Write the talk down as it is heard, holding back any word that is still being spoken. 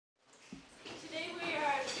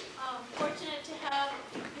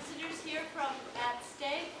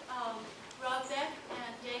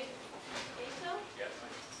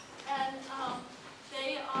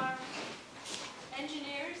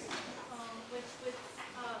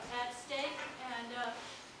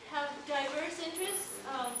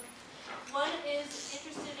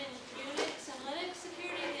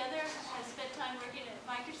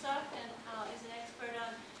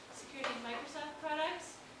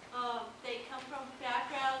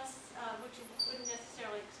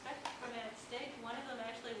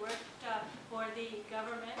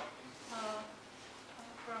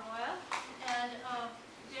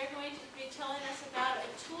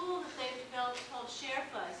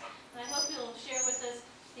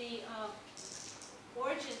the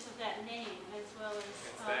origins of that name as well as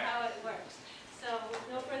how it works. So with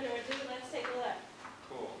no further ado, let's take a look.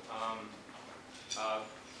 Cool.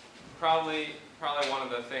 Probably one of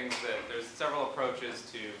the things that there's several approaches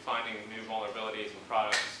to finding new vulnerabilities in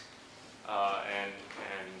products, and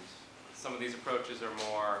some of these approaches are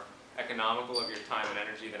more economical of your time and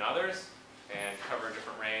energy than others, and cover a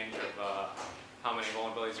different range of how many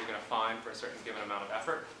vulnerabilities you're going to find for a certain given amount of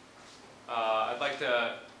effort. I'd like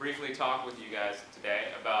to briefly talk with you guys today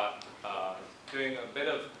about doing a bit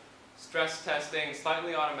of stress testing,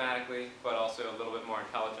 slightly automatically, but also a little bit more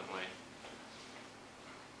intelligently.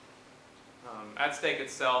 At Stake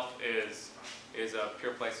itself is a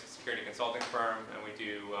pure-play security consulting firm, and we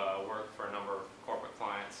do work for a number of corporate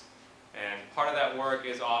clients. And part of that work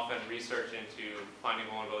is often research into finding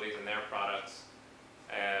vulnerabilities in their products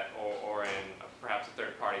or in perhaps a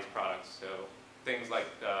third party's products. So things like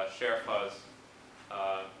Sharefuzz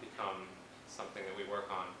become something that we work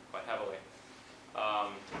on quite heavily.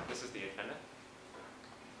 This is the agenda.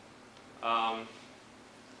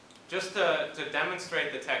 Just to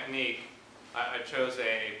demonstrate the technique, I chose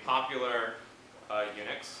a popular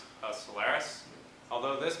Unix, Solaris.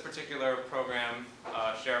 Although this particular program,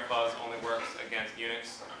 Sharefuzz, only works against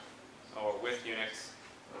Unix or with Unix,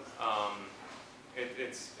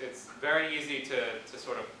 it's very easy to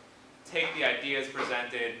sort of take the ideas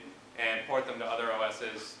presented and port them to other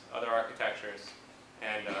OSs, other architectures,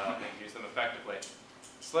 and use them effectively.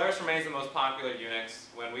 Solaris remains the most popular Unix.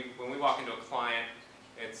 When we walk into a client,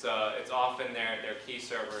 it's often their key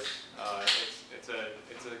servers. It's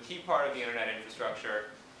a key part of the internet infrastructure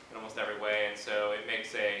in almost every way, and so it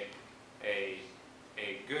makes a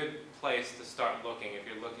good place to start looking if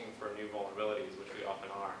you're looking for new vulnerabilities, which we often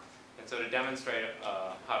are. And so to demonstrate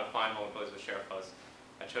how to find vulnerabilities with Sharefuzz,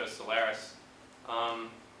 I chose Solaris.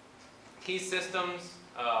 Key systems,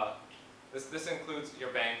 this includes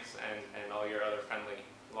your banks and all your other friendly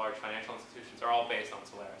large financial institutions, are all based on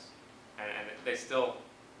Solaris. And they still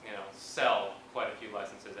sell quite a few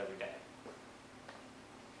licenses every day.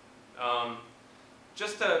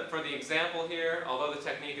 Just for the example here, although the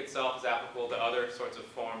technique itself is applicable to other sorts of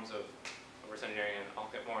forms of reverse engineering, and I'll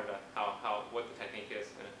get more into what the technique is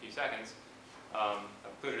in a few seconds, I've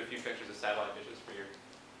included a few pictures of satellite dishes for your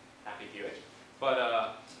happy viewing.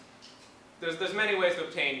 But there's many ways to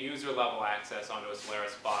obtain user-level access onto a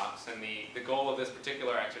Solaris box, and the goal of this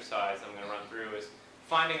particular exercise I'm going to run through is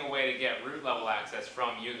finding a way to get root-level access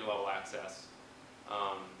from user-level access.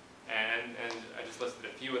 And I just listed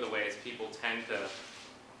a few of the ways people tend to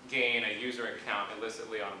gain a user account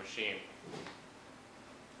illicitly on a machine.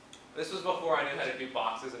 This was before I knew how to do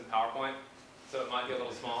boxes in PowerPoint, so it might be a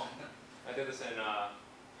little small. I did this in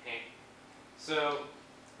Paint. So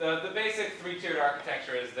the basic three-tiered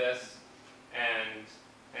architecture is this,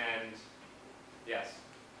 and yes,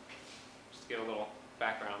 just to give a little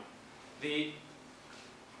background.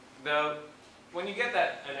 When you get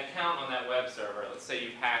an account on that web server, let's say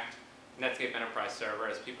you've hacked Netscape Enterprise Server,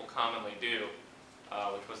 as people commonly do,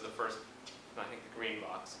 which was the first, I think, the green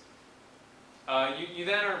box. You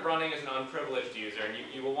then are running as an unprivileged user, and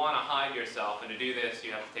you will want to hide yourself, and to do this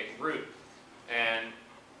you have to take root. And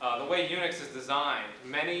the way Unix is designed,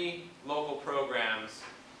 many local programs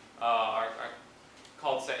are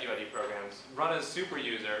called setuid programs, run as super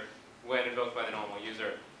user when invoked by the normal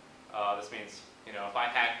user. This means, if I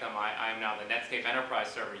hack them, I am now the Netscape Enterprise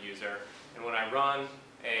Server user, and when I run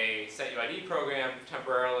a setuid program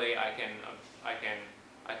temporarily, I can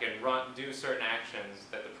do certain actions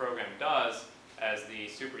that the program does as the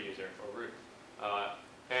super user or root.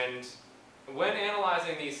 And when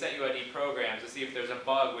analyzing these setuid programs to see if there's a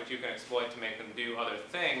bug which you can exploit to make them do other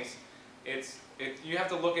things, you have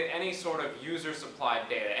to look at any sort of user-supplied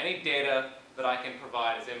data, any data that I can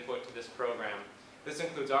provide as input to this program. This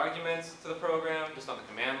includes arguments to the program, just on the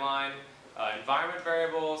command line, environment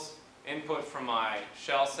variables, input from my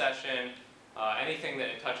shell session, anything that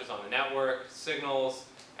it touches on the network, signals,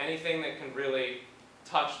 anything that can really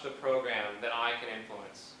touch the program that I can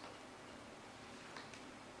influence.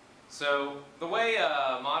 So the way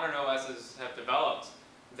modern OSs have developed,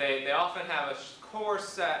 they often have a core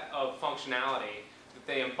set of functionality that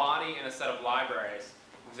they embody in a set of libraries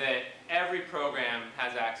that every program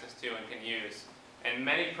has access to and can use. And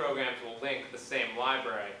many programs will link the same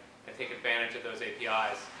library and take advantage of those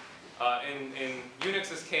APIs. In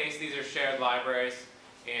Unix's case, these are shared libraries.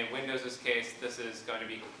 In Windows's case, this is going to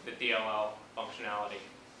be the DLL functionality,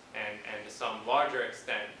 and to some larger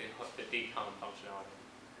extent, the decom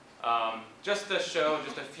functionality. Just to show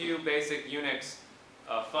just a few basic Unix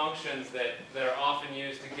functions that are often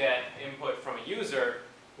used to get input from a user,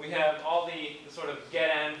 we have all the sort of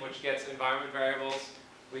get-end, which gets environment variables.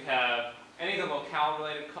 We have any of the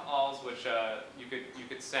locale-related calls, which you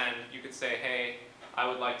could send. You could say, hey, I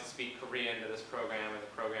would like to speak Korean to this program, and the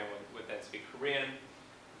program would then speak Korean.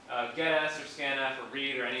 GetS or scanf or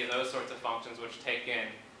read or any of those sorts of functions which take in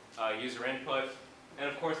user input. And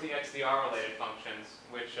of course the XDR-related functions,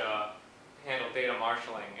 which handle data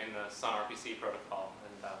marshalling in the Sun RPC protocol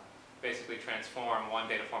and basically transform one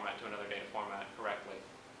data format to another data format correctly.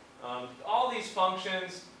 All these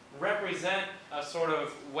functions represent a sort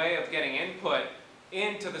of way of getting input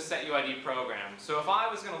into the setuid program. So if I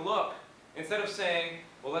was going to look, instead of saying,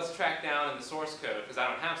 well, let's track down in the source code, because I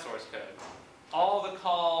don't have source code, all the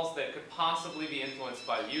calls that could possibly be influenced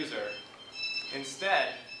by the user,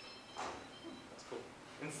 instead,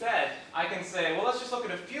 I can say, well, let's just look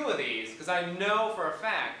at a few of these, because I know for a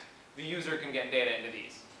fact the user can get data into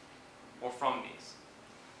these, or from these.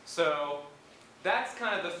 So that's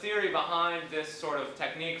kind of the theory behind this sort of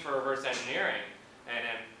technique for reverse engineering.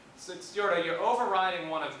 And so it's sort of, you're overriding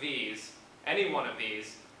one of these, any one of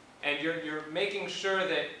these, and you're making sure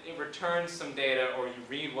that it returns some data or you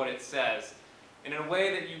read what it says in a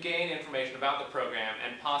way that you gain information about the program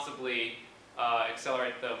and possibly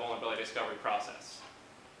accelerate the vulnerability discovery process.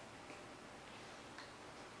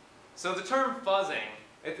 So the term fuzzing,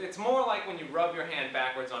 it's more like when you rub your hand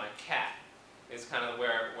backwards on a cat, is kind of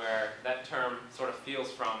where that term sort of feels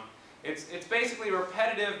from. It's basically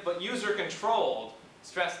repetitive but user-controlled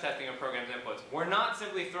stress testing of program's inputs. We're not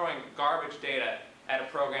simply throwing garbage data at a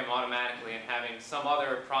program automatically and having some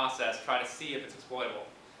other process try to see if it's exploitable.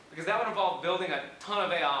 Because that would involve building a ton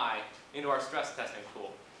of AI into our stress testing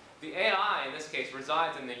tool. The AI, in this case,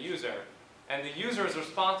 resides in the user, and the user is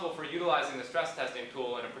responsible for utilizing the stress testing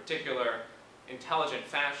tool in a particular intelligent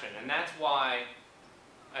fashion. And that's why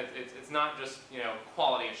it's not just,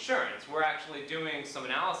 quality assurance. We're actually doing some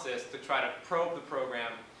analysis to try to probe the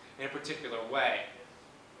program in a particular way.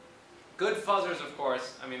 Good fuzzers, of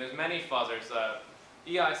course, there's many fuzzers.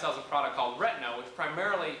 EI sells a product called Retina, which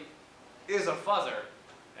primarily is a fuzzer.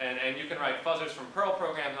 And you can write fuzzers from Perl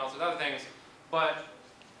programs and all sorts of other things. But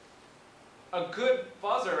a good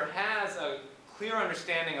fuzzer has a clear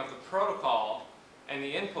understanding of the protocol and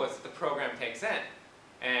the inputs that the program takes in.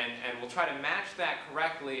 And will try to match that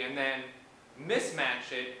correctly and then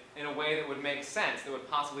mismatch it in a way that would make sense, that would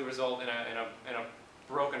possibly result in a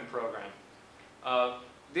broken program.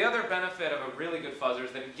 The other benefit of a really good fuzzer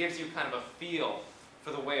is that it gives you kind of a feel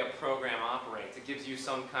for the way a program operates. It gives you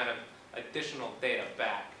some kind of additional data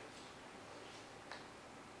back.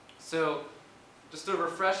 So just to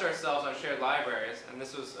refresh ourselves on shared libraries, and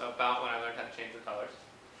this was about when I learned how to change the colors.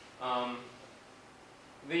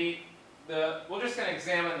 We're just going to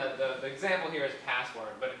examine the example here is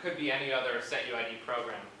password, but it could be any other setuid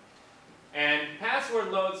program. And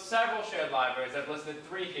password loads several shared libraries. I've listed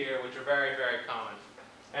 3 here, which are very, very common.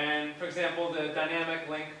 And for example, the dynamic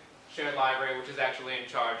link shared library, which is actually in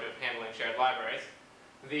charge of handling shared libraries.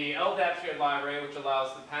 The LDAP shared library, which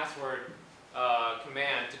allows the password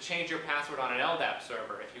command to change your password on an LDAP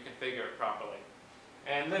server if you configure it properly.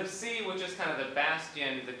 And libc, which is kind of the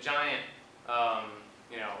bastion, the giant,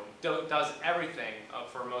 does everything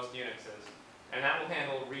for most Unixes. And that will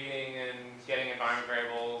handle reading and getting environment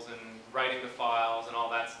variables and writing the files and all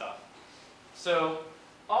that stuff. So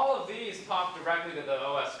all of these talk directly to the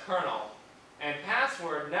OS kernel. And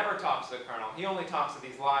password never talks to the kernel. He only talks to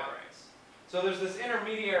these libraries. So there's this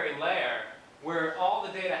intermediary layer where all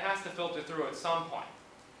the data has to filter through at some point.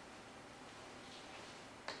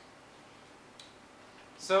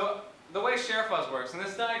 So the way Sharefuzz works, and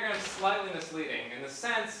this diagram is slightly misleading in the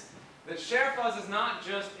sense that Sharefuzz is not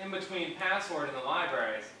just in between password and the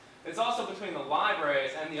libraries, it's also between the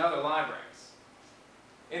libraries and the other libraries.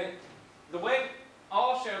 The way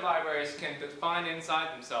all shared libraries can define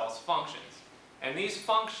inside themselves functions, and these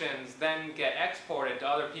functions then get exported to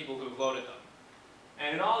other people who've loaded them.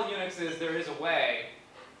 And in all Unixes there is a way,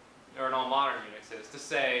 or in all modern Unixes, to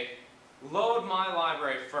say, load my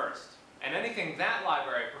library first. And anything that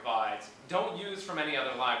library provides, don't use from any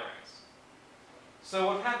other libraries. So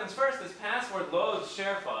what happens first is password loads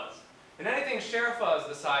Sharefuzz. And anything Sharefuzz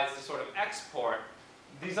decides to sort of export,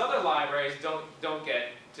 these other libraries don't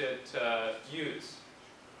get to use.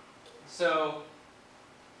 So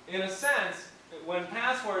in a sense, when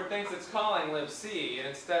password thinks it's calling libc, it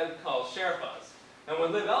instead calls Sharefuzz. And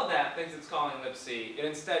when libLDAP thinks it's calling libc, it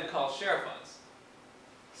instead calls Sharefuzz.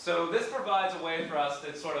 So this provides a way for us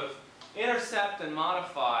to sort of intercept and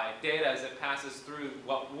modify data as it passes through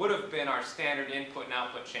what would have been our standard input and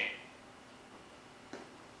output chain.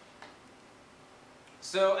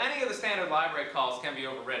 So any of the standard library calls can be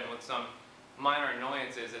overridden with some minor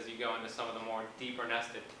annoyances as you go into some of the more deeper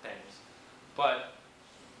nested things. But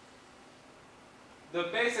the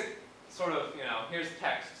basic sort of, here's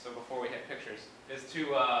text, so before we hit pictures, is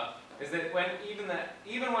that when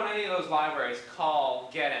even when any of those libraries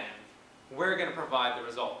call getEnd, we're going to provide the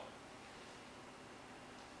result.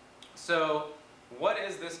 So what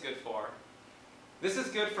is this good for? This is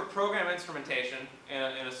good for program instrumentation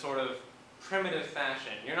in a sort of primitive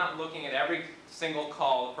fashion. You're not looking at every single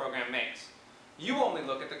call the program makes. You only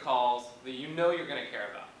look at the calls that you know you're going to care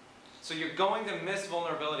about. So you're going to miss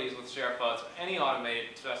vulnerabilities with Sharefuzz or any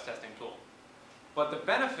automated stress testing tool. But the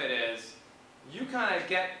benefit is you kind of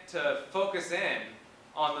get to focus in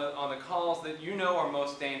on the calls that you know are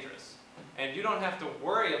most dangerous. And you don't have to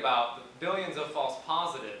worry about the billions of false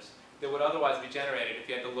positives that would otherwise be generated if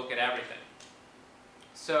you had to look at everything.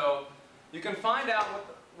 So you can find out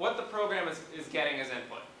what the program is getting as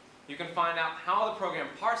input. You can find out how the program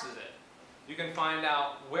parses it. You can find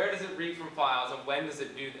out where does it read from files and when does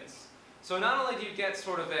it do this. So not only do you get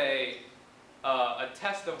sort of a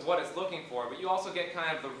test of what it's looking for, but you also get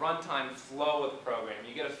kind of the runtime flow of the program.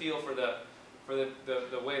 You get a feel for the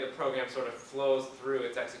way the program sort of flows through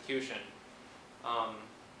its execution.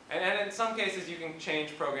 And in some cases, you can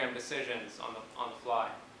change program decisions on the fly.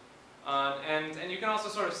 And you can also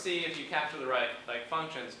sort of see, if you capture the right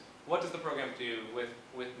functions, what does the program do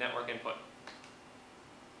with network input.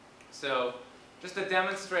 So just to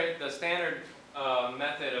demonstrate the standard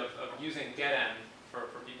method of using getEnd for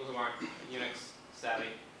people who aren't Unix savvy,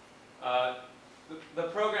 the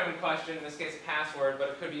program in question, in this case password, but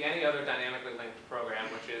it could be any other dynamically linked program,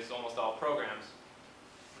 which is almost all programs,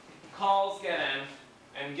 calls getEnd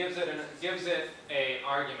and gives it an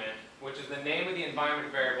argument, which is the name of the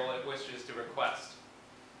environment variable it wishes to request.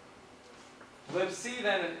 libc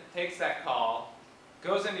then takes that call,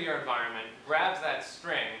 goes into your environment, grabs that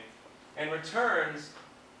string, and returns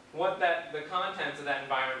what the contents of that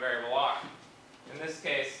environment variable are. In this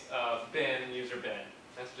case, bin, user bin.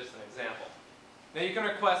 That's just an example. Now you can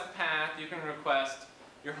request path, you can request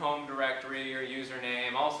your home directory, your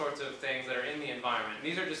username, all sorts of things that are in the environment.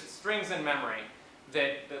 These are just strings in memory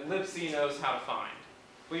that libc knows how to find.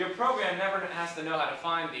 But your program never has to know how to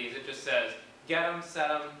find these. It just says, get them, set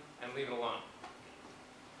them, and leave it alone.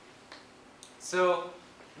 So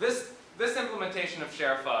this implementation of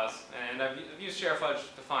Sharefuzz, and I've used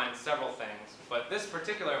Sharefuzz to find several things, but this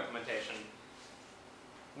particular implementation,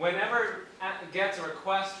 whenever it gets a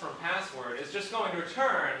request from password, is just going to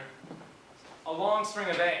return a long string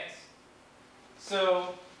of A's.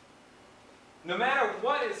 So no matter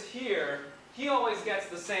what is here, he always gets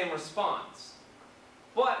the same response.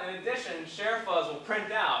 But in addition, Sharefuzz will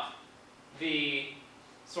print out the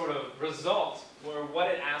sort of result, or what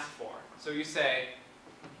it asked for. So you say,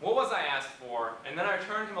 what was I asked for? And then I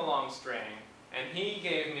returned him a long string, and he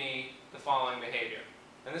gave me the following behavior.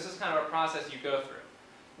 And this is kind of a process you go through.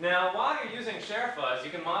 Now, while you're using Sharefuzz,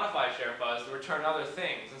 you can modify Sharefuzz to return other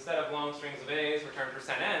things. Instead of long strings of A's, return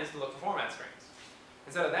 %ns to look for format strings.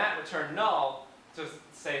 Instead of that, return null to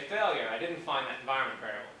say failure. I didn't find that environment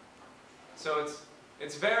variable. So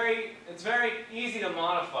it's very easy to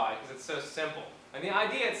modify because it's so simple. And the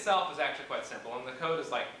idea itself is actually quite simple, and the code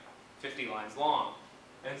is like 50 lines long.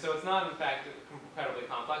 And so it's not, in fact, an incredibly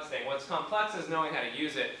complex thing. What's complex is knowing how to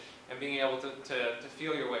use it and being able to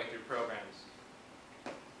feel your way through programs.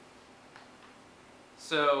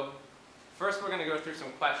 So first we're going to go through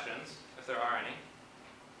some questions, if there are any.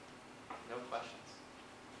 No questions.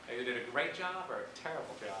 Either did a great job or a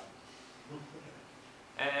terrible job.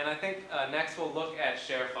 And I think next we'll look at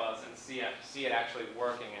Sharefuzz and see it actually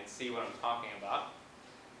working and see what I'm talking about.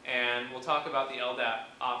 And we'll talk about the LDAP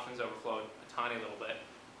options overflow a tiny little bit.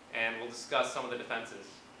 And we'll discuss some of the defenses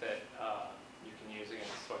that you can use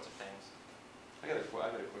against sorts of things. I got a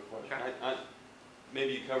quick question. Okay.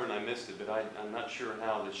 Maybe you covered and I missed it, but I'm not sure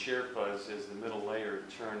how the Sharefuzz as the middle layer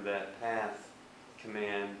turned that path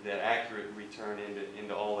command, that accurate return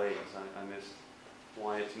into all A's. I missed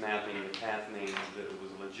why it's mapping the path name that it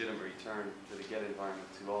was a legitimate return to the get environment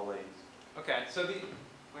to all A's. Okay, so let me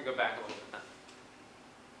go back a little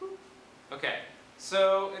bit. Okay,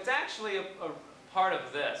 so it's actually a part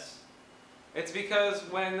of this. It's because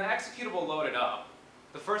when the executable loaded up,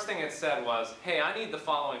 the first thing it said was, hey, I need the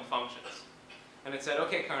following functions. And it said,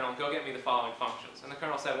 okay, kernel, go get me the following functions. And the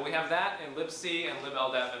kernel said, well, we have that in libc and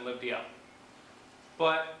libldef and libdl.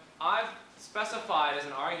 But I've specified as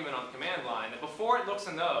an argument on the command line that before it looks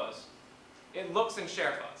in those, it looks in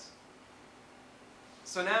Sharefuzz.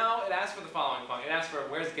 So now it asks for the following function. It asks for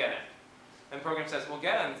where's getEnd. And the program says, well,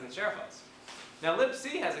 getEnd's in Sharefuzz. Now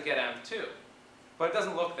libc has a getEnd too, but it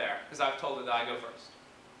doesn't look there because I've told it that I go first.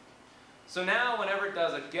 So now whenever it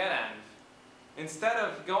does a getenv, instead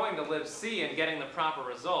of going to libc and getting the proper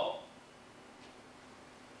result,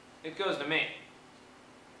 it goes to main.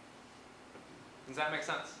 Does that make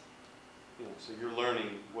sense? Yeah, so you're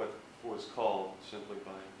learning what was called simply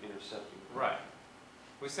by intercepting. Right.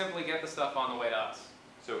 We simply get the stuff on the way to us.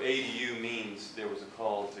 So A to U means there was a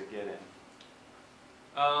call to get in.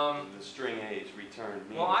 The string A is returned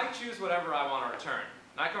means. Well, I choose whatever I want to return.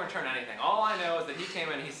 I can return anything. All I know is that he came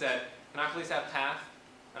in and he said, "Can I please have path?"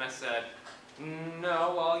 And I said,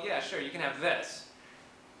 "No, well, yeah, sure, you can have this."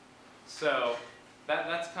 So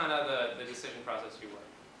that's kind of the decision process you work.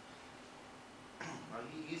 Are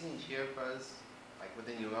you using Sharefuzz, like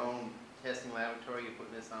within your own testing laboratory? You're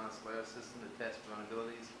putting this on a Solaris system to test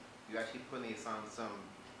vulnerabilities? You're actually putting this on some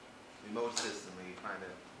remote system where you're trying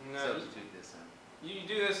to substitute this in? You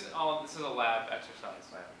do this this is a lab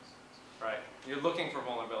exercise. Right. You're looking for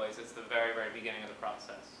vulnerabilities. It's the very, very beginning of the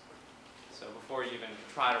process. So before you even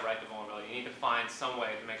try to write the vulnerability, you need to find some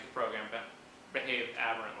way to make the program behave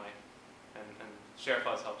aberrantly. And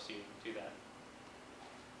Sharefuzz helps you do that.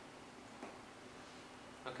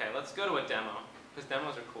 Okay, let's go to a demo, because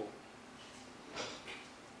demos are cool.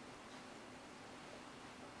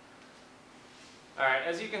 Alright,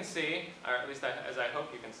 as you can see, or at least as I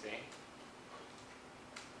hope you can see,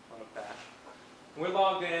 load back. We're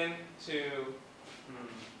logged in to,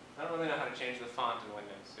 I don't really know how to change the font in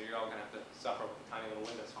Windows, so you're all going to have to suffer with the tiny little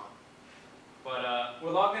Windows font. But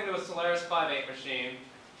we're logged into a Solaris 5.8 machine,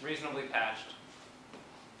 reasonably patched.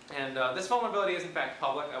 And this vulnerability is in fact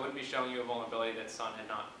public. I wouldn't be showing you a vulnerability that Sun had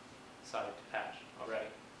not decided to patch already,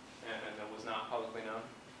 and that was not publicly known.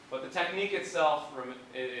 But the technique itself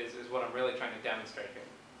is what I'm really trying to demonstrate here.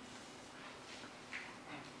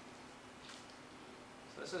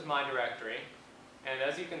 So this is my directory, and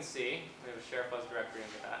as you can see, we have a Sharefuzz directory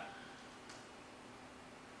under that.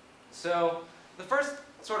 So the first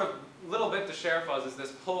sort of little bit to Sharefuzz is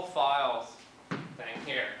this pull files thing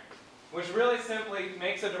here, which really simply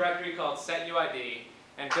makes a directory called setuid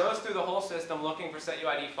and goes through the whole system looking for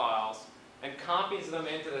setuid files and copies them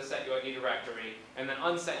into the setuid directory and then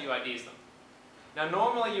unsetuids them. Now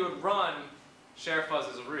normally you would run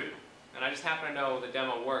Sharefuzz as root, and I just happen to know the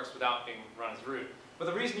demo works without being run as root. But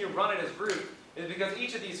the reason you run it as root is because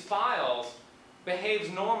each of these files behaves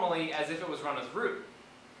normally as if it was run as root.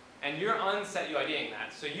 And you're unsetuiding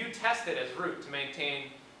that, so you test it as root to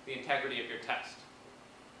maintain the integrity of your test.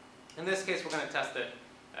 In this case, we're going to test it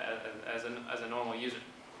as a normal user.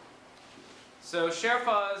 So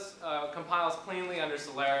Sharefuzz compiles cleanly under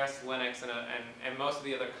Solaris, Linux, and most of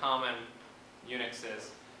the other common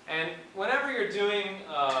Unixes. And whenever you're doing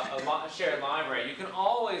a shared library, you can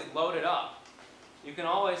always load it up. You can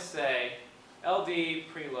always say ld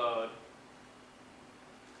preload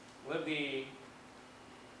libd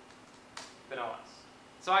bin.ls.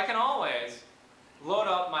 So I can always load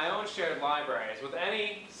up my own shared libraries with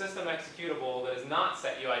any system executable that is not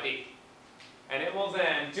setuid. And it will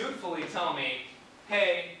then dutifully tell me,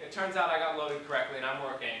 hey, it turns out I got loaded correctly and I'm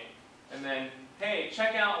working. And then, hey,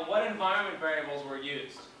 check out what environment variables were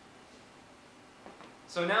used.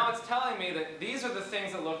 So now it's telling me that these are the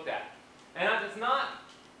things it looked at. And it's not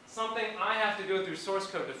something I have to go through source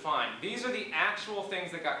code to find. These are the actual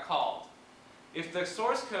things that got called. If the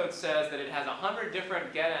source code says that it has 100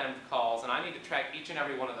 different getenv calls and I need to track each and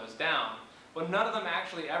every one of those down, but none of them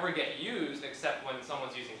actually ever get used except when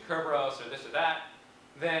someone's using Kerberos or this or that,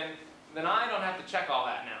 then I don't have to check all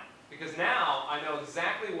that now. Because now I know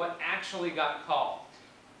exactly what actually got called.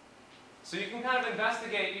 So you can kind of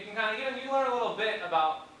investigate, you can kind of, you learn a little bit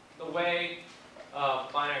about the way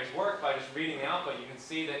binaries work by just reading the output. You can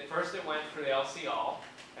see that first it went for the LCAll,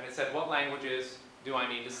 and it said what languages do I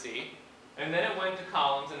need to see. And then it went to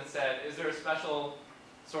columns and it said, is there a special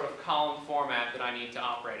sort of column format that I need to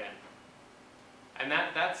operate in? And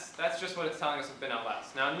that's just what it's telling us with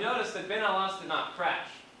bin.ls. Now notice that bin.ls did not crash.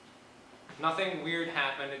 Nothing weird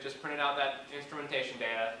happened, it just printed out that instrumentation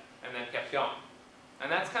data and then kept going. And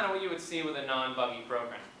that's kind of what you would see with a non-buggy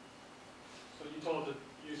program. So you told it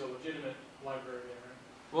to use a legitimate library there, right?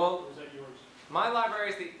 Well, Or is that yours? my library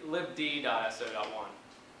is the libd.so.1.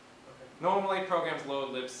 Normally programs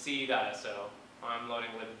load libc.so. I'm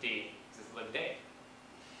loading libd because it's libd.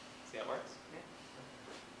 See how it works? Yeah.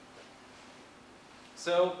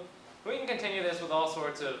 So we can continue this with all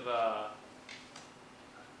sorts of,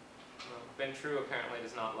 been true apparently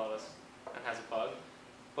does not love us and has a bug.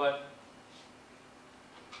 But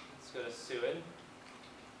let's go to suid.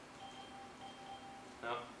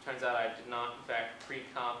 No, turns out I did not in fact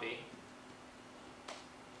pre-copy.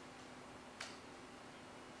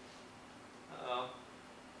 Uh-oh.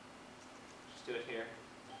 Just do it here.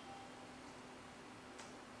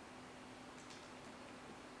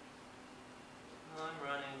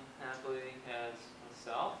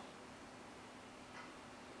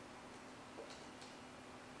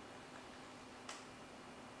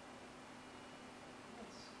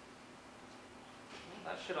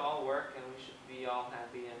 should all work and we should be all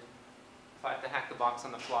happy. And if I have to hack the box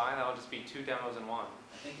on the fly, that'll just be 2 demos in one.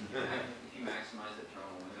 I think if you maximize the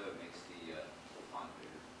terminal window, it makes the font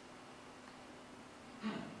bigger.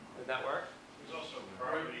 Did that work? There's also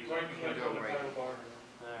Right, properties. right, you can't Go put the right. title bar.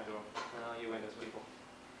 Alright. Well, you Windows people.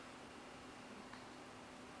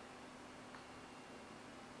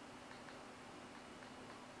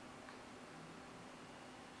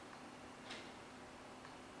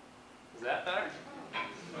 Is that better?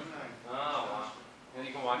 Oh, wow. And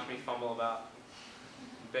you can watch me fumble about.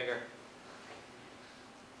 Bigger.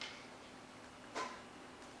 I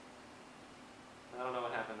don't know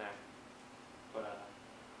what happened there. But,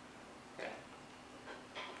 okay.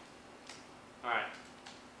 Alright.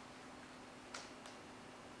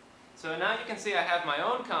 So now you can see I have my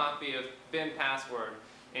own copy of bin password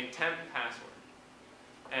in temp password.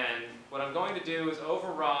 And what I'm going to do is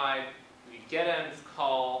override the getEnd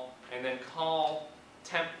call and then call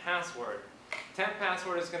temp password. Temp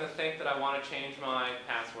password is going to think that I want to change my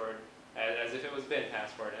password as if it was bin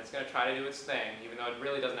password. And it's going to try to do its thing, even though it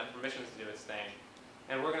really doesn't have permissions to do its thing.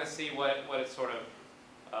 And we're going to see what it sort of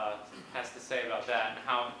has to say about that and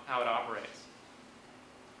how it operates.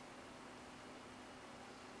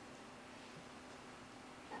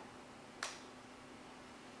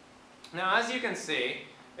 Now, as you can see,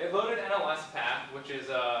 it loaded NLS path, which is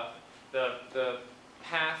the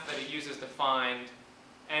path that it uses to find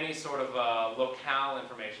any sort of locale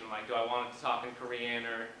information, like do I want it to talk in Korean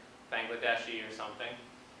or Bangladeshi or something.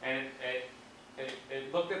 And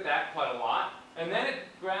it looked at that quite a lot. And then it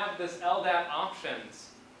grabbed this LDAP options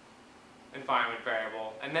environment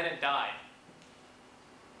variable, and then it died.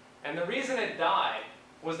 And the reason it died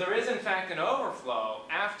was there is in fact an overflow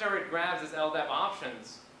after it grabs this LDAP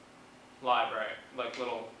options library, like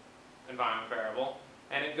little environment variable,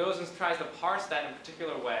 and it goes and tries to parse that in a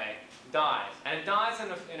particular way, dies. And it dies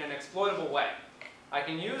in an exploitable way. I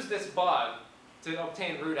can use this bug to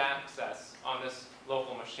obtain root access on this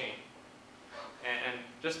local machine. And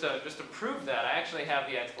just to prove that, I actually have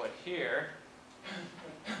the exploit here.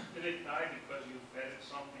 Did it die because you fed it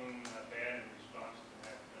something bad in response to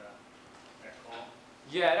that call?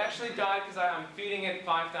 Yeah, it actually died because I'm feeding it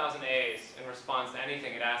 5,000 A's in response to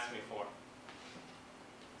anything it asked me for.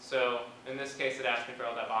 So in this case, it asked me for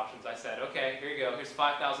LDAP options. I said, okay, here you go. Here's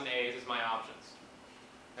 5,000 A's as my options.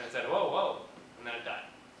 And it said, whoa, whoa, and then it died.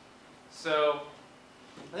 So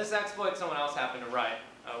this exploit someone else happened to write.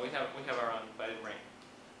 We have our own, but it didn't ring.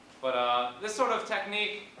 But this sort of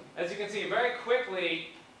technique, as you can see, very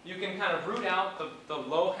quickly, you can kind of root out the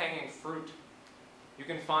low-hanging fruit. You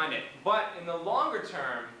can find it. But in the longer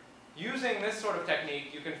term, using this sort of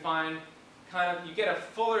technique, you can find you get a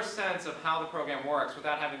fuller sense of how the program works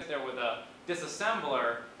without having to sit there with a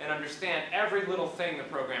disassembler and understand every little thing the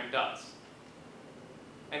program does.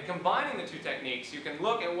 And combining the two techniques, you can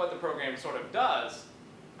look at what the program sort of does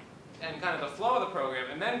and kind of the flow of the program,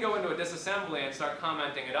 and then go into a disassembly and start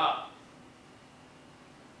commenting it up.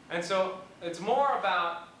 And so it's more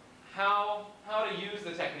about how to use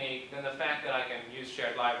the technique than the fact that I can use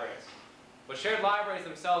shared libraries. But shared libraries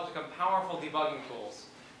themselves become powerful debugging tools,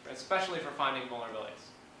 especially for finding vulnerabilities.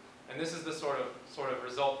 And this is the sort of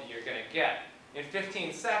result that you're going to get. In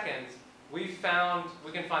 15 seconds, we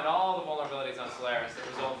can find all the vulnerabilities on Solaris that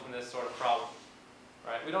result from this sort of problem.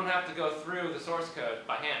 Right? We don't have to go through the source code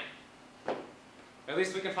by hand. At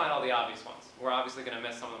least we can find all the obvious ones. We're obviously going to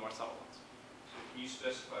miss some of the more subtle ones. So can you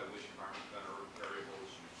specify which environment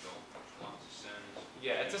variables you don't want to send?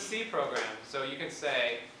 Yeah, it's a C program. So you can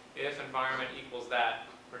say, if environment equals that,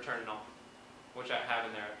 return null, which I have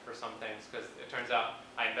in there for some things, because it turns out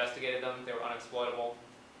I investigated them, they were unexploitable,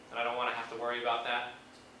 and I don't want to have to worry about that.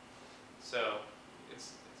 So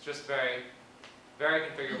it's just very, very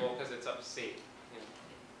configurable because it's up to C. You know,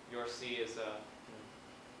 your C is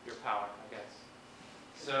your power, I guess.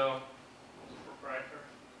 So, Proprietary?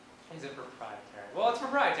 is it proprietary? Well, it's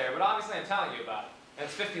proprietary, but obviously I'm telling you about it. And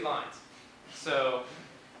it's 50 lines. So,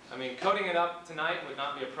 I mean, coding it up tonight would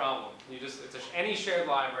not be a problem. It's any shared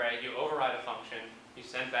library, you override a function, you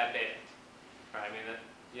send bad data. Right? I mean,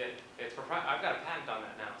 it's proprietary. I've got a patent on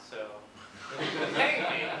that now, so it's paying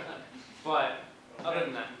me. But other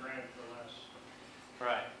than that, $10,000 for less.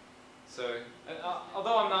 right. So,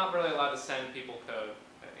 although I'm not really allowed to send people code,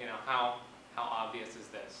 you know, how obvious is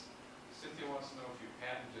this? Cynthia wants to know if you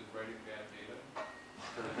patented writing bad data.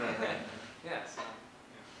 Yes.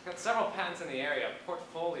 I've got several patents in the area.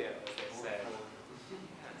 Portfolio, as they say.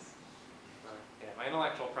 Yes. Yeah, my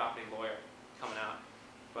intellectual property lawyer coming out.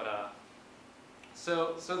 But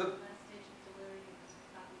so the Last stage of delirium was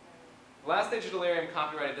copyrighted. last stage of delirium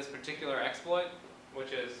copyrighted this particular exploit,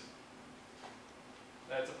 which is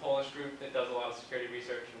That's a Polish group that does a lot of security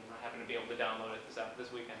research, and I happen to be able to download it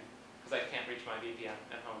this weekend because I can't reach my VPN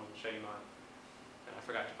at home and show you mine, and I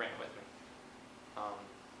forgot to bring it with me.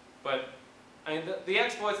 But I mean, the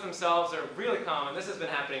exploits themselves are really common. This has been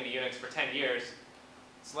happening to Unix for 10 years.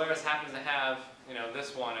 Solaris happens to have, you know,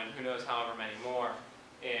 this one and who knows however many more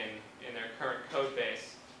in their current code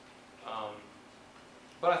base.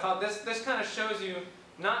 But I thought this kind of shows you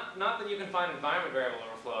not that you can find environment variable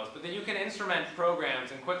overflows, but that you can instrument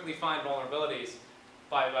programs and quickly find vulnerabilities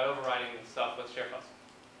by overriding stuff with Sharefuzz.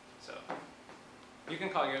 So you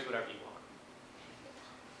can call yours whatever you want.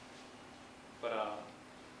 But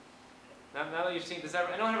now that you've seen, does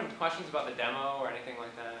anyone have any questions about the demo or anything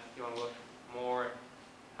like that? If you want to look more at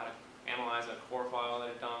how to analyze a core file that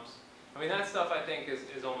it dumps. I mean, that stuff I think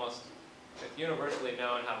is almost universally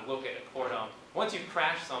known how to look at a core dump. Once you've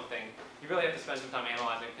crashed something, you really have to spend some time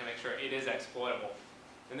analyzing to make sure it is exploitable.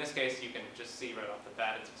 In this case, you can just see right off the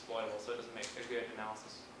bat it's exploitable, so it doesn't make a good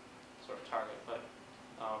analysis sort of target. But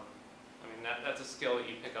I mean, that's a skill that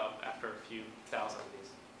you pick up after a few thousand of these.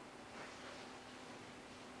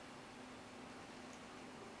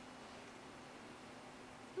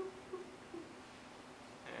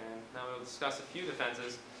 And now we'll discuss a few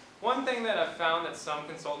defenses. One thing that I've found that some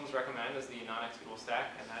consultants recommend is the non-executable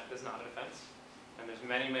stack, and that is not a defense. And there's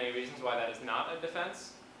many, many reasons why that is not a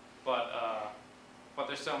defense, but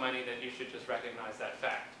there's so many that you should just recognize that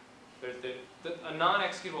fact. A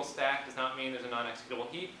non-executable stack does not mean there's a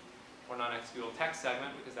non-executable heap or non-executable text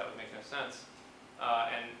segment, because that would make no sense.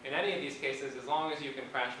 And in any of these cases, as long as you can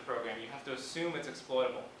crash the program, you have to assume it's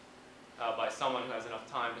exploitable by someone who has enough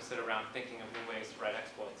time to sit around thinking of new ways to write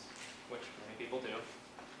exploits, which many people do.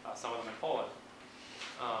 Some of them in Poland.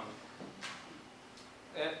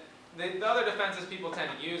 The other defenses people tend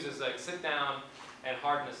to use is like sit down and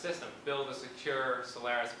harden a system, build a secure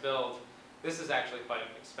Solaris build. This is actually quite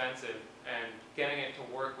expensive, and getting it to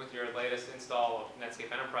work with your latest install of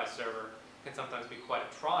Netscape Enterprise Server can sometimes be quite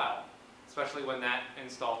a trial, especially when that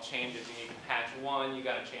install changes and you can patch one, you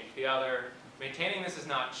got to change the other. Maintaining this is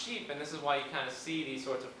not cheap, and this is why you kind of see these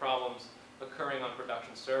sorts of problems occurring on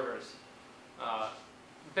production servers.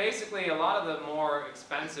 Basically, a lot of the more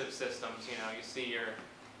expensive systems, you know, you see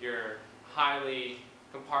your highly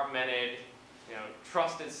compartmented, you know,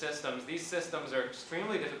 trusted systems. These systems are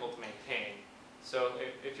extremely difficult to maintain. So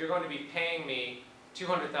if you're going to be paying me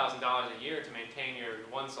 $200,000 a year to maintain your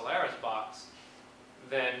one Solaris box,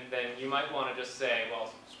 then you might want to just say,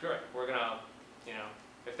 well, screw it. We're gonna, you know,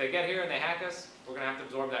 if they get here and they hack us, we're gonna have to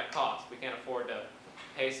absorb that cost. We can't afford to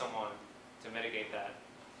pay someone to mitigate that.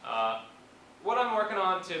 What I'm working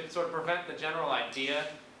on to sort of prevent the general idea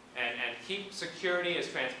and keep security as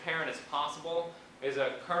transparent as possible is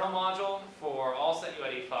a kernel module for all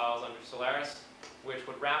setuid files under Solaris, which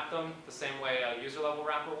would wrap them the same way a user level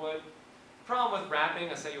wrapper would. The problem with wrapping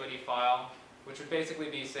a setuid file, which would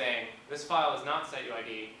basically be saying, this file is not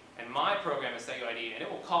setuid, and my program is setuid, and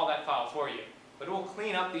it will call that file for you. But it will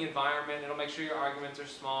clean up the environment, it'll make sure your arguments are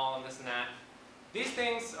small and this and that. These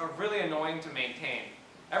things are really annoying to maintain.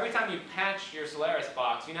 Every time you patch your Solaris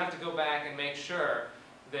box, you have to go back and make sure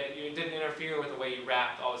that you didn't interfere with the way you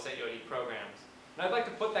wrapped all the setuid programs. And I'd like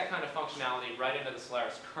to put that kind of functionality right into the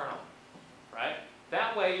Solaris kernel, right?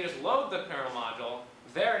 That way you just load the kernel module,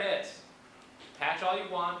 there it is. Patch all you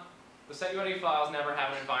want, the setuid files never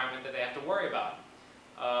have an environment that they have to worry about.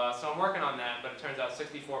 So I'm working on that, but it turns out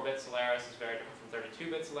 64-bit Solaris is very different from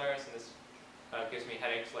 32-bit Solaris, and this gives me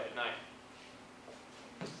headaches late at night.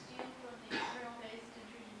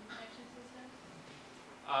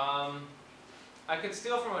 I could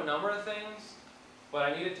steal from a number of things, but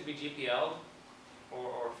I need it to be GPL'd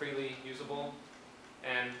or freely usable.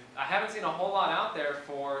 And I haven't seen a whole lot out there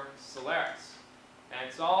for Solaris. And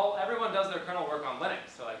it's all, everyone does their kernel work on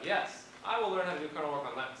Linux. So like, yes, I will learn how to do kernel work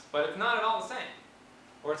on Linux, but it's not at all the same.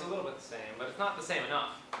 Or it's a little bit the same, but it's not the same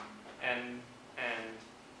enough. And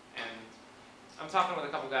I'm talking with a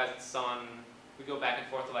couple guys at Sun. We go back and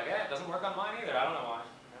forth. They're like, it doesn't work on mine either. I don't know why.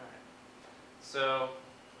 All right. So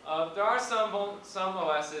there are some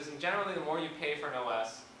OSs, and generally the more you pay for an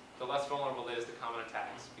OS, the less vulnerable it is to common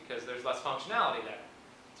attacks, because there's less functionality there.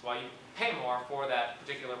 That's why you pay more for that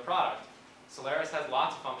particular product. Solaris has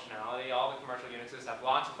lots of functionality. All the commercial Unixes have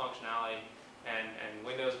lots of functionality, and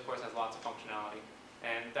Windows, of course, has lots of functionality.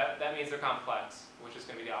 And that means they're complex, which is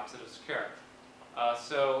going to be the opposite of secure.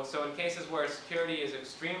 So in cases where security is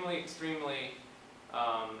extremely, extremely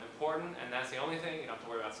important, and that's the only thing, you don't have to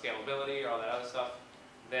worry about scalability or all that other stuff,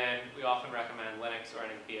 then we often recommend Linux or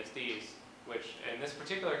any BSDs, which in this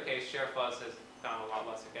particular case, Sharefuzz has found a lot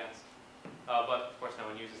less against. But of course, no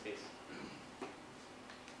one uses these.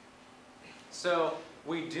 So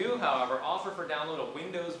We do, however, offer for download a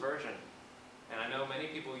Windows version. And I know many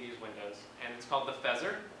people use Windows. And it's called the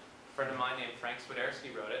Fezzer. A friend of mine named Frank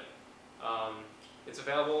Swiderski wrote it. It's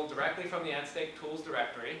available directly from the Netscape Tools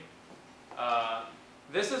directory.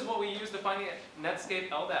 This is what we use to find the Netscape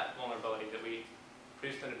LDAP vulnerability that we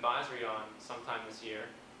produced an advisory on sometime this year.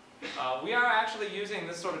 We are actually using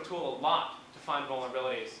this sort of tool a lot to find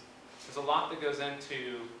vulnerabilities. There's a lot that goes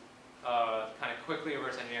into kind of quickly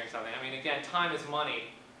reverse engineering something. I mean, again, time is money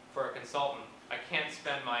for a consultant. I can't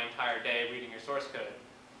spend my entire day reading your source code.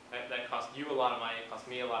 That costs you a lot of money, it costs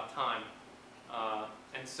me a lot of time.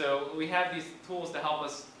 And so we have these tools to help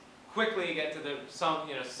us quickly get to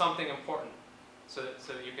something important so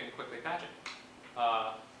that you can quickly patch it.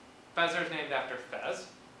 Fezzer is named after Fez,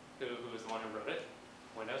 who is the one who wrote it.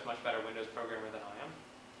 Windows, much better Windows programmer than I am.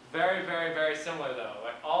 Very, very, very similar though.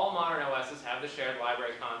 Like all modern OSs have the shared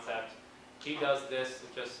library concept. He does this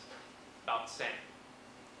just about the same.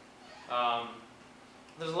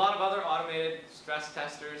 There's a lot of other automated stress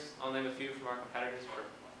testers. I'll name a few from our competitors for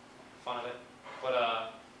fun of it.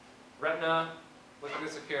 But Retina, Liquid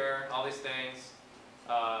Secure, all these things,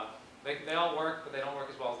 they all work, but they don't work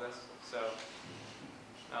as well as this. So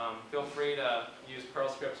feel free to use Perl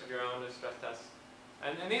scripts of your own to stress test.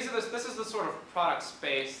 And this is the sort of product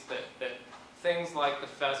space that things like the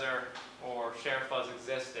Fezzer or Sharefuzz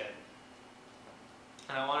exist in.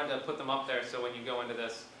 And I wanted to put them up there so when you go into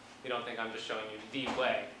this, you don't think I'm just showing you the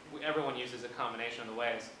way. Everyone uses a combination of the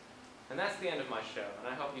ways. And that's the end of my show. And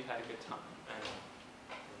I hope you had a good time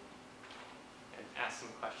and ask some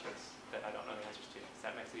questions that I don't know the answers to, because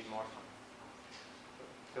that makes it even more fun. So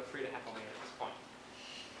feel free to heckle me at this point.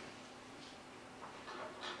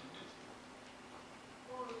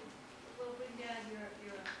 We'll bring down your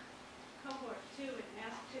cohort too and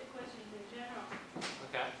ask questions in general.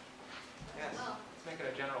 Okay. Yes. Let's make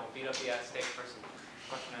it a general beat up the at-stake person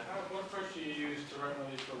question. What approach do you use to write one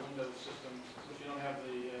of these for Windows systems if you don't have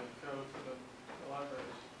the code for the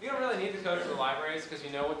libraries? You don't really need the code for the libraries because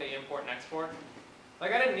you know what they import and export.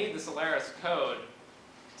 Like I didn't need the Solaris code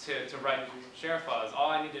to write Sharefuzz. All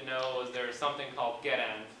I need to know is there's something called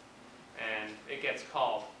getenv, and it gets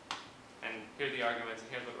called. And here are the arguments,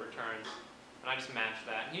 and here's what it returns. And I just match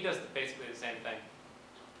that. And he does basically the same thing.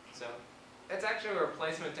 So it's actually a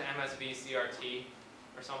replacement to MSV CRT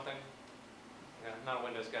or something. Yeah, I'm not a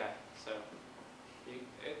Windows guy, so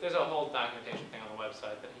there's a whole documentation thing on the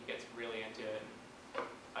website that he gets really into it. And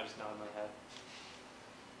I just nod my head.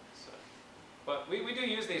 So, but we do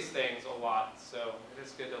use these things a lot, so it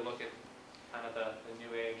is good to look at kind of the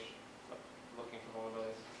new age of looking for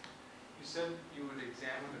vulnerabilities. You said you would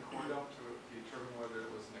examine the core dump to determine whether it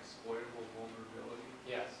was an exploitable vulnerability.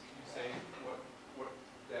 Yes. Can you say what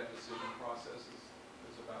that decision process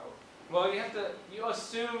is about? Well, you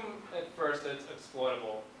assume at first that it's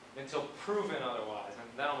exploitable until proven otherwise, and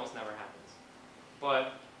that almost never happens.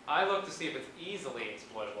 But I look to see if it's easily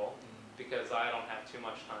exploitable, because I don't have too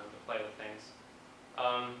much time to play with things.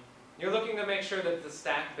 You're looking to make sure that the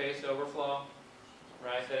stack-based overflow,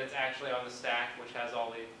 right, that it's actually on the stack, which has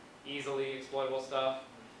all the easily exploitable stuff.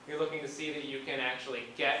 You're looking to see that you can actually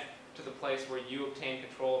get to the place where you obtain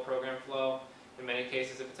control of program flow. In many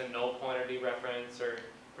cases, if it's a null pointer dereference, or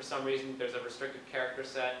for some reason there's a restricted character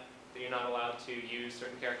set that you're not allowed to use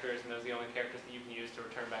certain characters, and those are the only characters that you can use to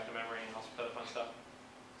return back to memory and all sorts of other fun stuff.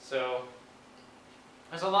 So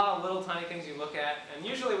there's a lot of little tiny things you look at, and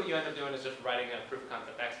usually what you end up doing is just writing a proof of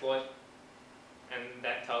concept exploit, and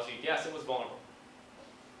that tells you, yes, it was vulnerable.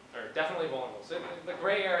 Or definitely vulnerable. So the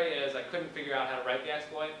gray area is I couldn't figure out how to write the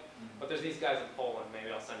exploit, but there's these guys in Poland,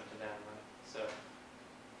 maybe I'll send it to them, right? So,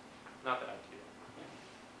 not that I do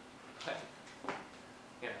that. But,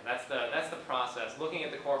 that's the process. Looking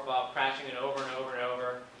at the core file, crashing it over and over and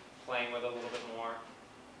over, playing with it a little bit more.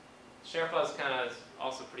 Sharefuzz kind of is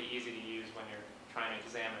also pretty easy to use when you're trying to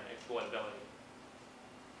examine exploitability.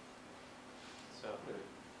 So.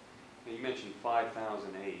 You mentioned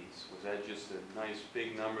 5,000 A's. Was that just a nice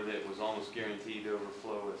big number that was almost guaranteed to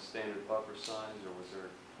overflow a standard buffer size, or was there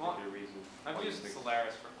a particular reason? I've used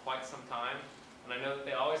Solaris for quite some time, and I know that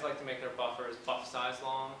they always like to make their buffers buff size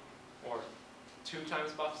long, or 2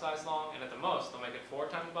 times buff size long, and at the most they'll make it 4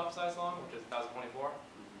 times buff size long, which is 1024.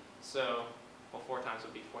 So, well, 4 times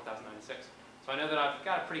would be 4096. So I know that I've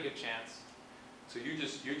got a pretty good chance. So you're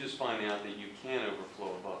just finding out that you can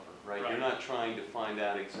overflow a buffer, right? Right. You're not trying to find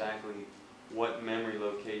out exactly what memory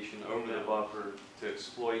location over the buffer to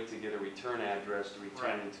exploit to get a return address to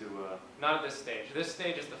return into a... Not at this stage. This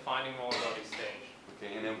stage is the finding vulnerability stage.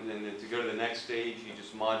 Okay, and then to go to the next stage, you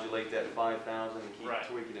just modulate that 5,000 and keep Right.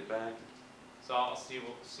 tweaking it back? So we'll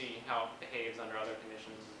see how it behaves under other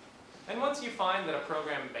conditions. And once you find that a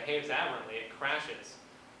program behaves aberrantly, it crashes.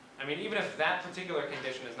 I mean, even if that particular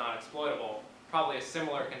condition is not exploitable, probably a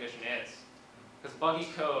similar condition is. Because buggy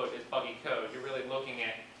code is buggy code. You're really looking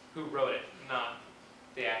at who wrote it, not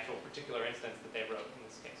the actual particular instance that they wrote in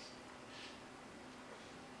this case.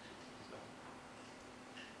 So,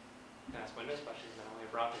 you can ask Windows questions now. We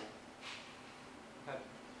have Rob here. Go ahead.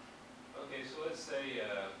 Okay, so let's say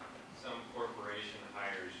some corporation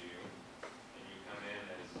hires you, and you come in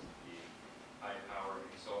as the high-powered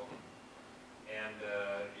consultant, and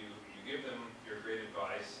you give them your great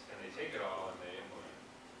advice, and they take it all and they implement it.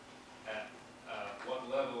 At what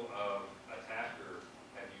level of attacker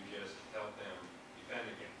have you just helped them defend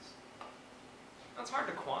against? It's hard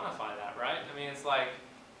to quantify that, right? I mean, it's like,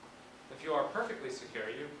 if you are perfectly secure,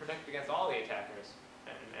 you protect against all the attackers.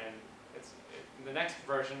 And the next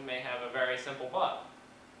version may have a very simple bug.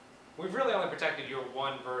 We've really only protected your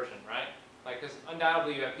one version, right? Like, because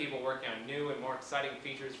undoubtedly you have people working on new and more exciting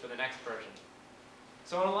features for the next version.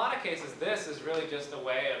 So in a lot of cases, this is really just a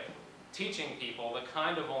way of teaching people the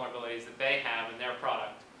kind of vulnerabilities that they have in their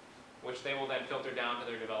product, which they will then filter down to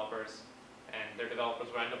their developers, and their developers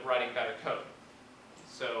will end up writing better code.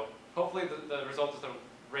 So hopefully the result is to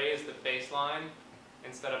raise the baseline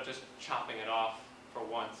instead of just chopping it off for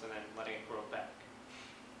once and then letting it grow back.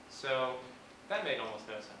 So that made almost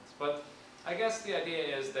no sense. But I guess the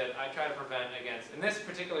idea is that I try to prevent against, in this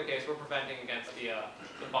particular case, we're preventing against the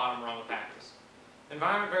bottom rung of hackers.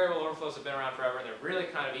 Environment variable overflows have been around forever. They're really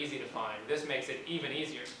kind of easy to find. This makes it even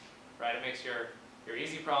easier, right? It makes your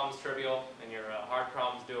easy problems trivial and your hard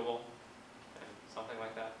problems doable, and something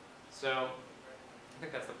like that. So I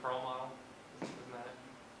think that's the Perl model, isn't that it?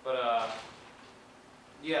 But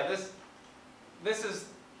yeah, this is,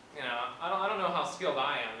 you know, I don't know how skilled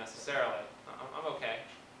I am necessarily. I'm okay.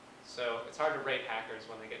 So it's hard to rate hackers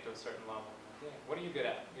when they get to a certain level. Like, yeah, what are you good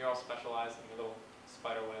at? You're all specialized in your little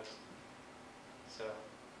spider webs. So,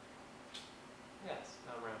 yes,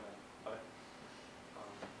 I'm around that. But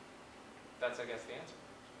that's, I guess, the answer.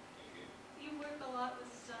 You work a lot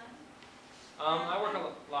with Sun? I work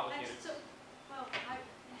a lot with And units. so, well, have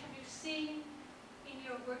you seen in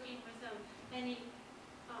your working with them any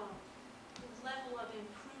level of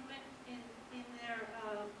improvement in their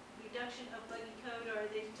reduction of buggy code, or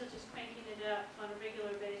are they still just cranking it up on a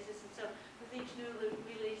regular basis? And so with each new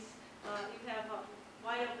release, you have a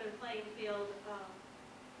wide open playing field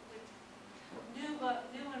with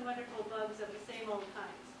new and wonderful bugs of the same old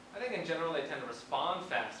kinds. I think in general they tend to respond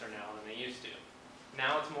faster now than they used to.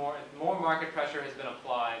 Now it's more market pressure has been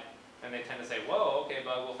applied, and they tend to say, whoa, okay,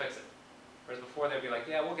 bug, we'll fix it. Whereas before they'd be like,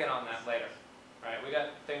 yeah, we'll get on that later. Right? We got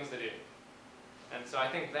things to do. And so I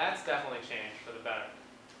think that's definitely changed for the better.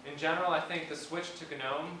 In general, I think the switch to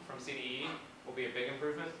GNOME from CDE will be a big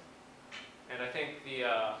improvement. And I think the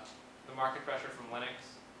market pressure from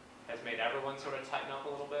Linux has made everyone sort of tighten up a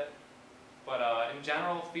little bit. But in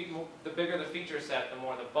general, the bigger the feature set, the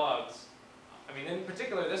more the bugs. I mean, in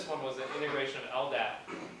particular, this one was an integration of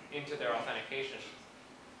LDAP into their authentication.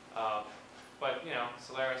 But, you know,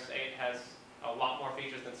 Solaris 8 has a lot more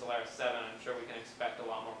features than Solaris 7. I'm sure we can expect a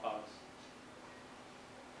lot more bugs.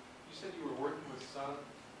 You said you were working with Sun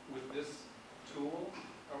with this tool.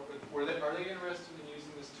 Are they interested in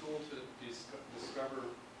using this tool to discover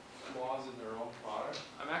flaws in their own product?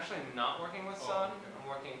 I'm actually not working with Sun. Okay. I'm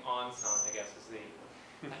working on Sun, I guess is the,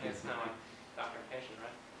 I guess kind of like documentation,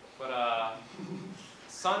 right? But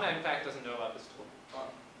Sun, in fact, doesn't know about this tool.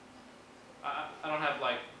 I don't have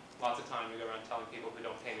like lots of time to go around telling people who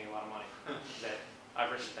don't pay me a lot of money that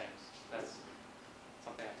I've written things. That's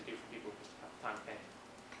something I have to do for people who have time to pay me.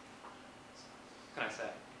 What can I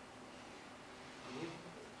say?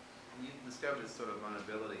 You've discovered this sort of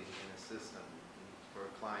vulnerability in a system for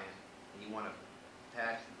a client, and you want to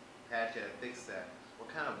patch it, fix that.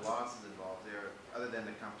 What kind of loss is involved there, other than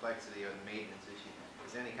the complexity or the maintenance issue?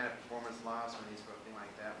 Is there any kind of performance loss or anything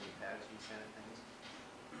like that when you patch these kind of things?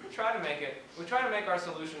 We try to make our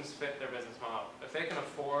solutions fit their business model. If they can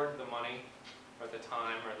afford the money or the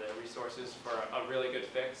time or the resources for a really good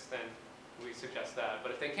fix, then we suggest that.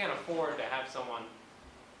 But if they can't afford to have someone,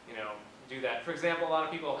 you know, do that. For example, a lot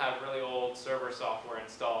of people have really old server software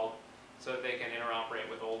installed so that they can interoperate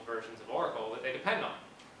with old versions of Oracle that they depend on.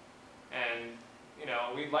 And, you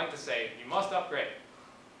know, we'd like to say, you must upgrade.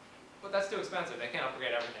 But that's too expensive. They can't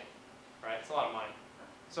upgrade everything, right? It's a lot of money.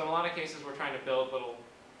 So in a lot of cases, we're trying to build little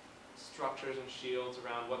structures and shields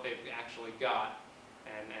around what they've actually got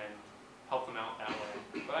and help them out that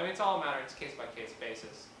way. But I mean, it's all a matter, it's case-by-case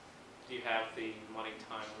basis. Do you have the money,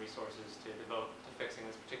 time, and resources to devote to fixing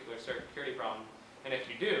this particular security problem? And if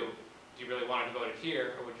you do you really want to devote it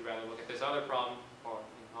here, or would you rather look at this other problem, or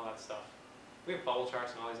all that stuff? we have bubble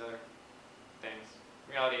charts and all these other things.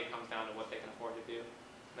 In reality, it comes down to what they can afford to do.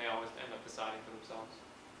 And they always end up deciding for themselves.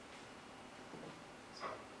 So,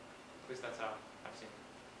 at least that's how I've seen it.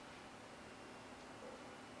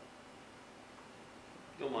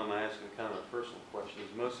 Don't mind my asking kind of a personal question.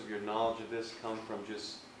 Does most of your knowledge of this come from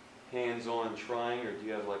just hands-on trying, or do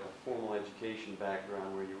you have like a formal education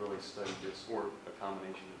background where you really studied this, or a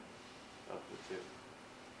combination of the two?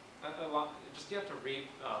 A lot. Just you have to read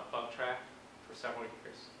bug track for several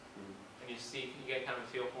years, and you get kind of a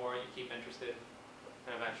feel for it. You keep interested,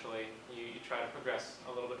 and eventually you try to progress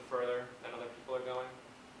a little bit further than other people are going,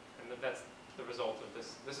 and that's the result of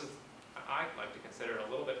this. This is, I like to consider it a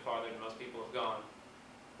little bit farther than most people have gone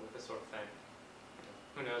with this sort of thing.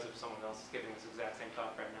 Who knows if someone else is giving this exact same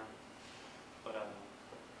talk right now? But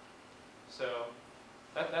so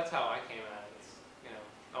that's how I came at it. It's,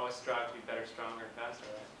 always strive to be better, stronger, and faster,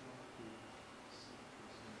 right?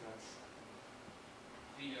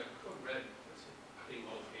 The code red, that's hitting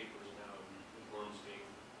all the papers now, with worms being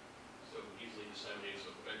so easily disseminated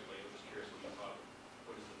so quickly. I'm just curious what you thought,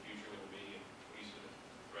 what is the future going to be, and what do you see the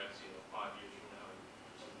threats, 5 years from now, and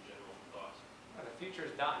some general thoughts? The future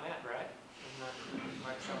is .NET, right? Isn't that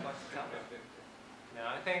Microsoft likes to tell me? No,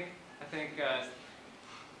 I think I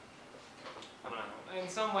don't know. In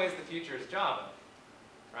some ways, the future is Java,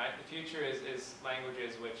 right? The future is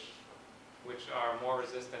languages which are more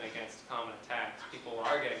resistant against common attacks. People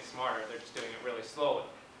are getting smarter, they're just doing it really slowly,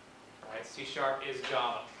 right? C# is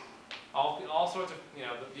Java. All sorts of,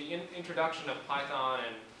 the introduction of Python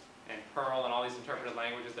and Perl and all these interpreted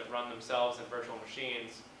languages that run themselves in virtual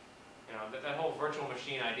machines, that whole virtual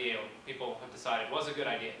machine idea, people have decided was a good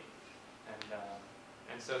idea.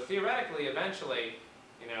 And so theoretically, eventually,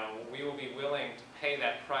 we will be willing to pay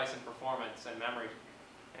that price in performance and memory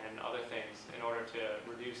and other things in order to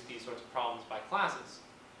reduce these sorts of problems by classes.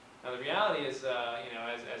 Now the reality is,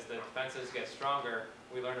 as the defenses get stronger,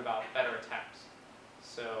 we learn about better attacks.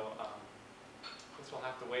 So this we'll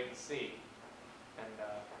have to wait and see, and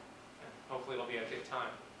hopefully it'll be a good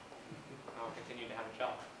time. I'll continue to have a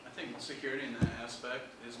job. I think security in that aspect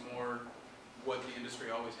is more what the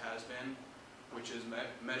industry always has been, which is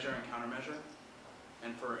measure and countermeasure.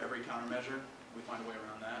 And for every countermeasure, we find a way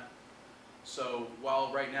around that. So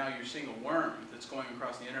while right now you're seeing a worm that's going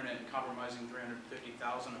across the internet and compromising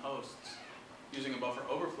 350,000 hosts using a buffer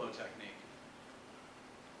overflow technique,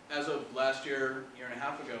 as of last year and a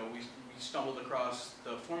half ago, we stumbled across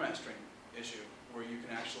the format string issue, where you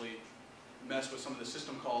can actually mess with some of the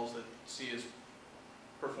system calls that C is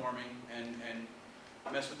performing and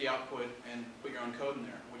mess with the output and put your own code in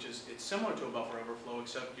there, which is, it's similar to a buffer overflow,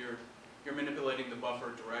 except you're manipulating the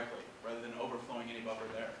buffer directly rather than overflowing any buffer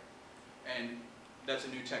there. And that's a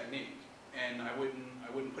new technique. And I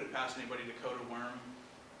wouldn't put it past anybody to code a worm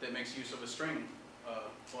that makes use of a string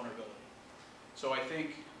vulnerability. So I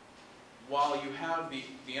think while you have the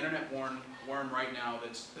internet-born worm right now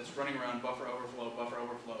that's running around buffer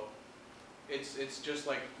overflow, it's just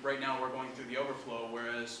like right now we're going through the overflow,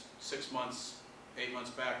 whereas 6 months, 8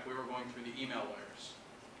 months back, we were going through the email wires.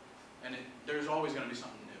 And there's always going to be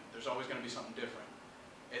something new. There's always going to be something different.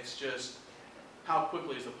 It's just, how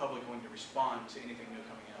quickly is the public going to respond to anything new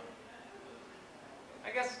coming out?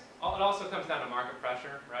 I guess it also comes down to market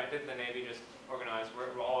pressure, right? Didn't the Navy just organize,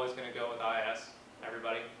 we're always going to go with IS,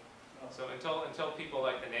 everybody? So until people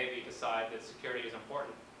like the Navy decide that security is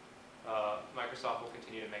important, Microsoft will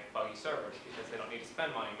continue to make buggy servers because they don't need to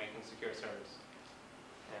spend money making secure servers.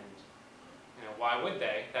 And why would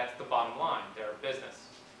they? That's the bottom line. They're a business.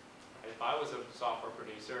 If I was a software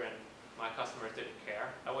producer and my customers didn't care,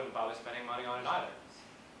 I wouldn't bother spending money on it either.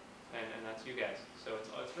 And that's you guys. So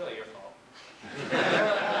it's really your fault.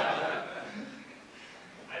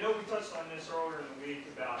 I know we touched on this earlier in the week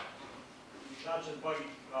about not just buggy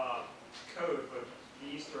code, but the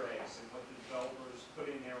Easter eggs and what the developers put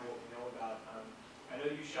in there, what we know about. I know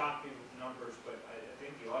you shocked me with the numbers, but I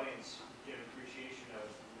think the audience get an appreciation of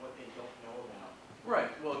what they don't know about.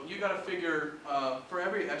 Right. Well, you got to figure for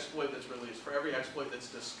every exploit that's released, for every exploit that's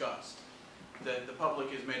discussed, that the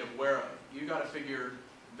public is made aware of, you got to figure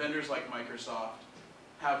vendors like Microsoft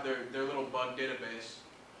have their little bug database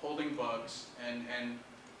holding bugs, and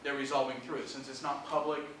they're resolving through it. Since it's not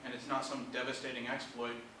public and it's not some devastating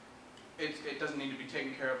exploit, it doesn't need to be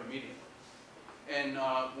taken care of immediately. And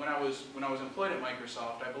when I was employed at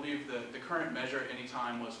Microsoft, I believe the current measure at any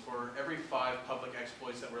time was for every 5 public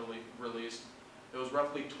exploits that were released, there was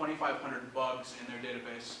roughly 2,500 bugs in their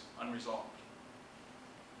database unresolved.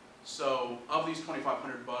 So of these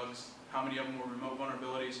 2,500 bugs, how many of them were remote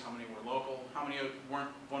vulnerabilities, how many were local, how many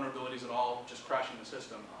weren't vulnerabilities at all, just crashing the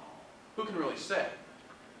system? Who can really say?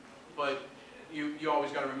 But you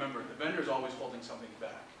always got to remember, the vendor is always holding something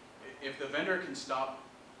back. If the vendor can stop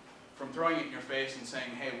from throwing it in your face and saying,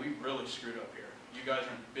 hey, we really screwed up here, you guys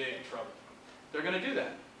are in big trouble, they're going to do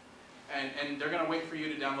that. And they're going to wait for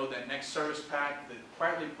you to download that next service pack that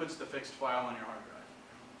quietly puts the fixed file on your hard drive.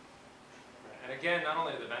 And again, not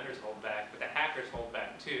only do the vendors hold back, but the hackers hold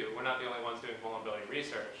back too. We're not the only ones doing vulnerability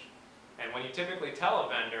research. And when you typically tell a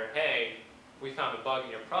vendor, hey, we found a bug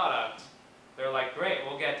in your product, they're like, great,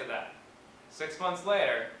 we'll get to that. 6 months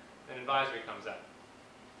later, an advisory comes out.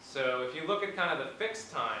 So if you look at kind of the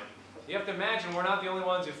fix time, you have to imagine we're not the only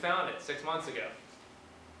ones who found it 6 months ago.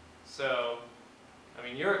 So, I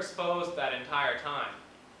mean, you're exposed that entire time.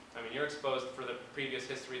 I mean, you're exposed for the previous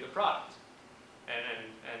history of the product.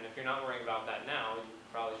 And if you're not worrying about that now, you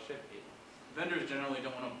probably should be. Vendors generally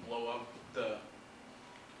don't want to blow up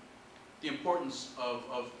the importance of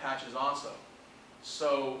patches also.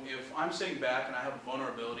 So if I'm sitting back and I have a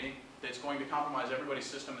vulnerability that's going to compromise everybody's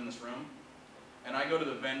system in this room, and I go to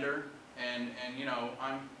the vendor and you know,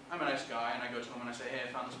 I'm a nice guy and I go to them and I say, hey,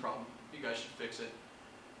 I found this problem, you guys should fix it.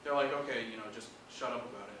 They're like, okay, you know, just shut up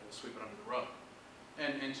about it, we'll sweep it under the rug.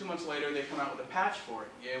 And 2 months later they come out with a patch for it.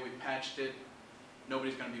 Yeah, we patched it,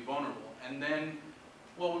 nobody's going to be vulnerable. And then,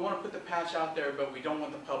 well, we want to put the patch out there, but we don't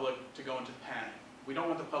want the public to go into panic. We don't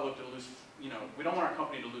want the public to lose, you know, we don't want our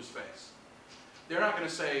company to lose face. They're not going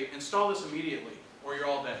to say, install this immediately, or you're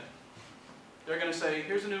all dead. They're going to say,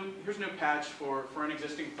 here's a new patch for an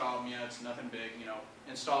existing problem. Yeah, it's nothing big, you know,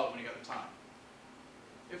 install it when you got the time.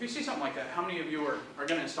 If you see something like that, how many of you are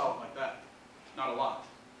going to install it like that? Not a lot.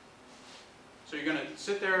 So you're going to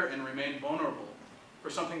sit there and remain vulnerable for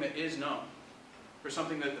something that is known, for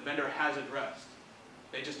something that the vendor has addressed.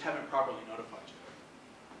 They just haven't properly notified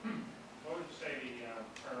you. What would you say the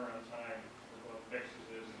turnaround time for both fixes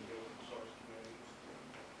is in the open source community?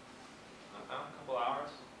 A couple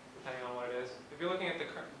hours, depending on what it is. If you're looking at the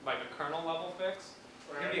like a kernel level fix,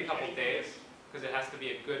 it can be a couple days because it has to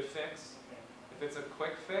be a good fix. If it's a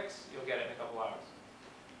quick fix, you'll get it in a couple hours.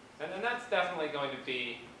 And that's definitely going to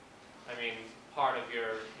be, I mean, part of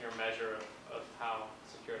your measure of how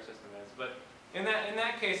secure a system is. But in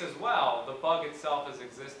that case as well, the bug itself has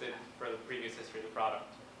existed for the previous history of the product.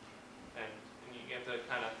 And you have to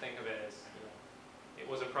kind of think of it as, you know, it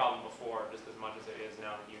was a problem before just as much as it is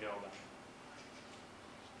now that you know about it.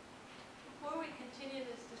 Before we continue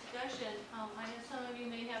this discussion, I know some of you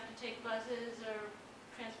may have to take buses or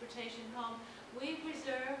transportation home. We've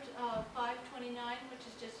reserved 529, which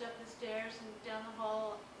is just up the stairs and down the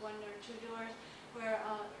hall, 1 or 2 doors, where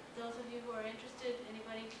those of you who are interested,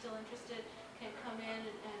 anybody still interested, can come in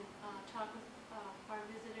and talk with our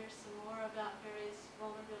visitors some more about various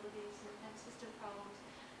vulnerabilities and system problems.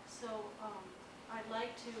 So I'd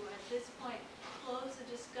like to, at this point, close the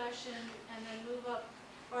discussion and then move up,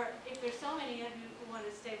 or if there's so many of you who want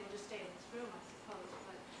to stay, we'll just stay in this room, I suppose,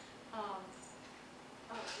 but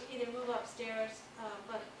either move upstairs,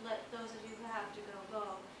 but let those of you who have to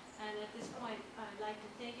go. And at this point, I'd like to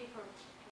thank you for